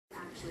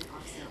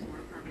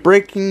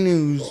Breaking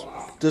news.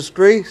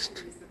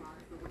 Disgraced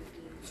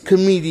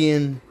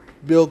comedian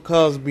Bill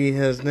Cosby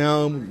has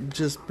now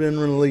just been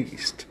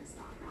released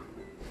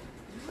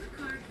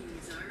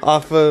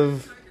off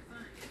of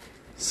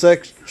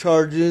sex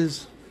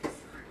charges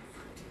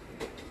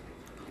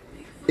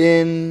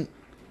in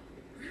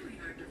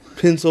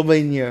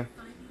Pennsylvania.